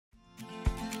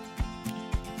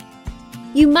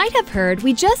You might have heard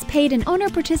we just paid an owner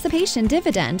participation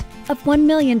dividend of $1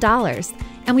 million,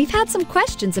 and we've had some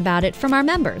questions about it from our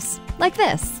members, like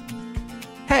this.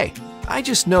 Hey, I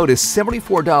just noticed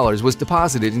 $74 was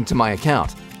deposited into my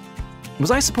account.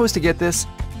 Was I supposed to get this?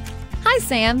 Hi,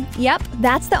 Sam. Yep,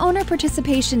 that's the owner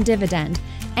participation dividend,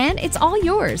 and it's all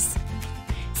yours.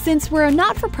 Since we're a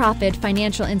not-for-profit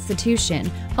financial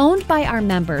institution owned by our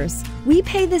members, we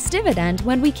pay this dividend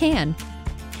when we can.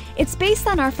 It's based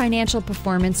on our financial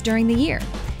performance during the year.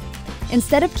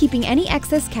 Instead of keeping any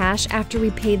excess cash after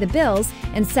we pay the bills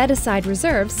and set aside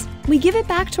reserves, we give it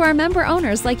back to our member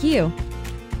owners like you.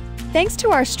 Thanks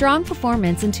to our strong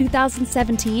performance in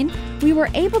 2017, we were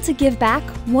able to give back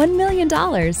 $1 million.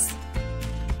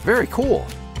 Very cool.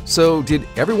 So did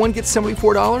everyone get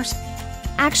 $74?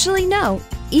 Actually, no.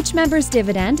 Each member's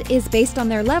dividend is based on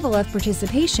their level of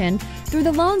participation through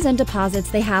the loans and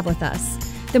deposits they have with us.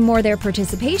 The more their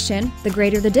participation, the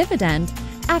greater the dividend.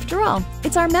 After all,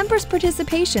 it's our members'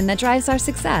 participation that drives our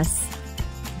success.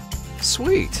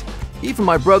 Sweet. Even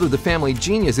my brother, the family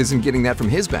genius, isn't getting that from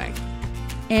his bank.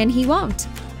 And he won't.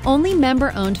 Only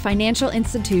member-owned financial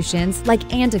institutions like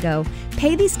Andigo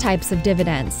pay these types of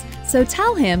dividends. So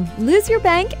tell him, lose your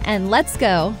bank and let's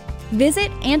go. Visit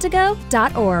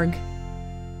andigo.org.